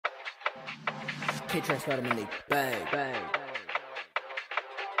K-Trax got him in the bang, bang.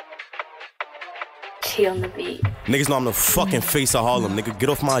 T on the beat. Niggas know I'm the fucking face of Harlem, nigga. Get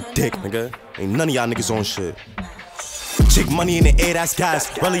off my dick, nigga. Ain't none of y'all niggas on shit. Chick money in the air, that's gas.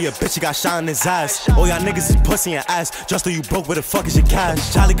 Really a bitch, you got shine in his ass. All y'all niggas is pussy and ass. Just so you broke, where the fuck is your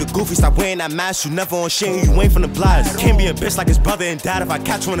cash? Charlie get goofy, stop wearing that mask. You never on shit and you ain't from the blast. Can't be a bitch like his brother and dad. If I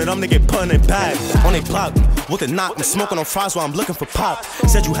catch one of them, they get put in their bag. On they block, with a knock. I'm smoking on fries while I'm looking for pop.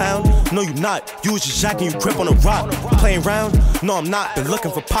 Said you hound? No you not. You was just jacking, you grip on a rock. Playing round? No I'm not. Been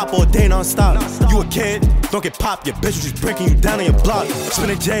looking for pop all day non-stop. You a kid? Don't get popped. Your bitch was just breaking you down on your block. Spin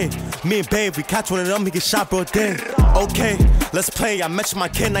a J, me and babe, we catch one of them, he get shot broad day. Okay, let's play. I mentioned my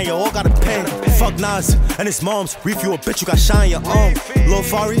kid, now you all gotta pay. Fuck Nas and his moms. Reef you a bitch, you got shine in your arm. Lil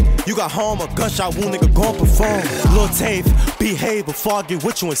Fari, you got home, a gunshot wound, nigga gon' perform. Lil Tave, behave before I get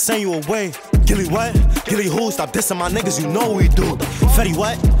with you and send you away. Gilly what? Gilly who? Stop dissing my niggas, you know what we do. Fetty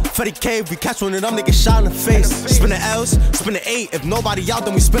what? Fetty Cave, we catch one of them, niggas shot in the face. Spin the L's, spin the 8. If nobody out,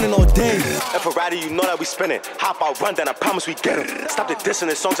 then we spinning all day. If a rider, you know that we spinning. Hop out, run, then I promise we get him. Stop the dissing,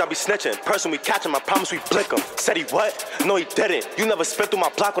 the songs I be snitching. Person we catch him, I promise we blick him. Said he what? No he didn't. You never spit through my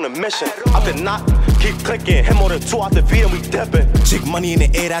block on a mission. Out the knock, keep clicking. Hit more than 2 out the V and we dipping. Chick money in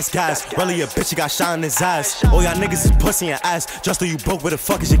the air, that's gas. Really a bitch, you got shine in his ass. All y'all niggas is pussy and ass. Just so you broke, where the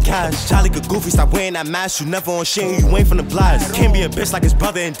fuck is your cash? Charlie get goofy, stop wearing that mask. You never on shit and you ain't from the blast. Can't be a bitch like his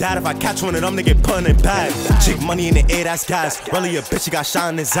brother and dad. If I catch one of them, they get put in their bag. Chick money in the air, that's gas. Really a bitch, you got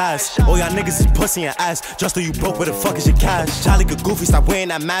shine in his ass. All y'all niggas is pussy and ass. Just so you broke, where the fuck is your cash? Charlie get goofy, stop wearing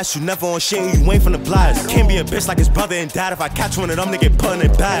that mask. You never on shit and you ain't from the blast. Can't be a bitch like his brother and dad. If I catch one of them, they get put in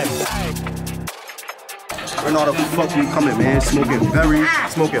their bag. I know the fuck we coming, man. Smoking berry,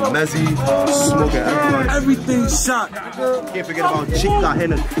 smoking mezzy, smoking everything. Everything shot. Can't forget about Chick got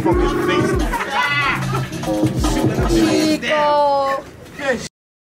hit in the fucking face. Chico.